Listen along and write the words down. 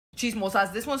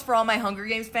Chismosas, this one's for all my Hunger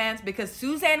Games fans because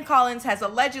Suzanne Collins has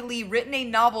allegedly written a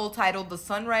novel titled The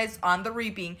Sunrise on the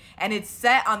Reaping, and it's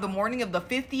set on the morning of the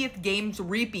 50th Games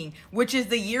Reaping, which is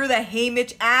the year that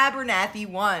Haymitch Abernathys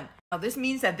won. Now, this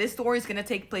means that this story is going to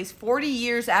take place 40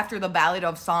 years after the Ballad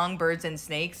of Songbirds and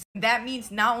Snakes. That means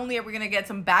not only are we going to get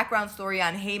some background story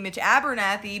on Haymitch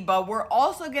Abernathys, but we're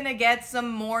also going to get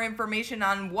some more information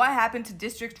on what happened to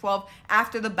District 12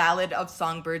 after the Ballad of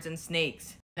Songbirds and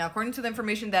Snakes. Now, according to the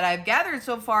information that I've gathered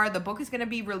so far, the book is going to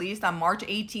be released on March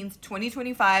 18th,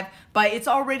 2025, but it's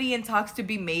already in talks to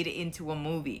be made into a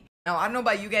movie. Now, I don't know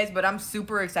about you guys, but I'm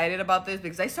super excited about this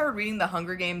because I started reading The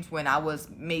Hunger Games when I was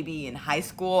maybe in high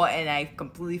school, and I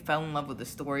completely fell in love with the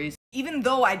stories. Even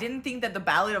though I didn't think that the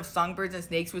Ballad of Songbirds and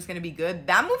Snakes was going to be good,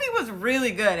 that movie was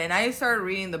really good, and I started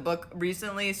reading the book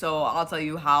recently, so I'll tell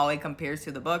you how it compares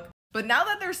to the book. But now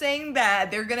that they're saying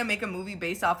that they're gonna make a movie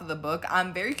based off of the book,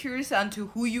 I'm very curious onto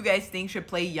who you guys think should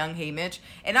play young Haymitch.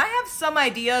 And I have some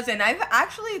ideas, and I've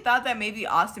actually thought that maybe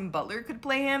Austin Butler could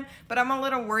play him, but I'm a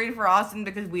little worried for Austin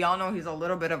because we all know he's a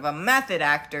little bit of a method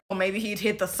actor. Or maybe he'd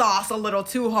hit the sauce a little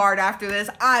too hard after this,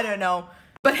 I don't know.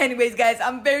 But anyways, guys,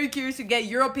 I'm very curious to get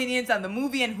your opinions on the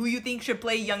movie and who you think should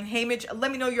play young Haymitch. Let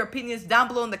me know your opinions down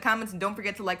below in the comments, and don't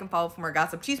forget to like and follow for more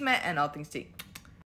gossip, chisme, and all things tea.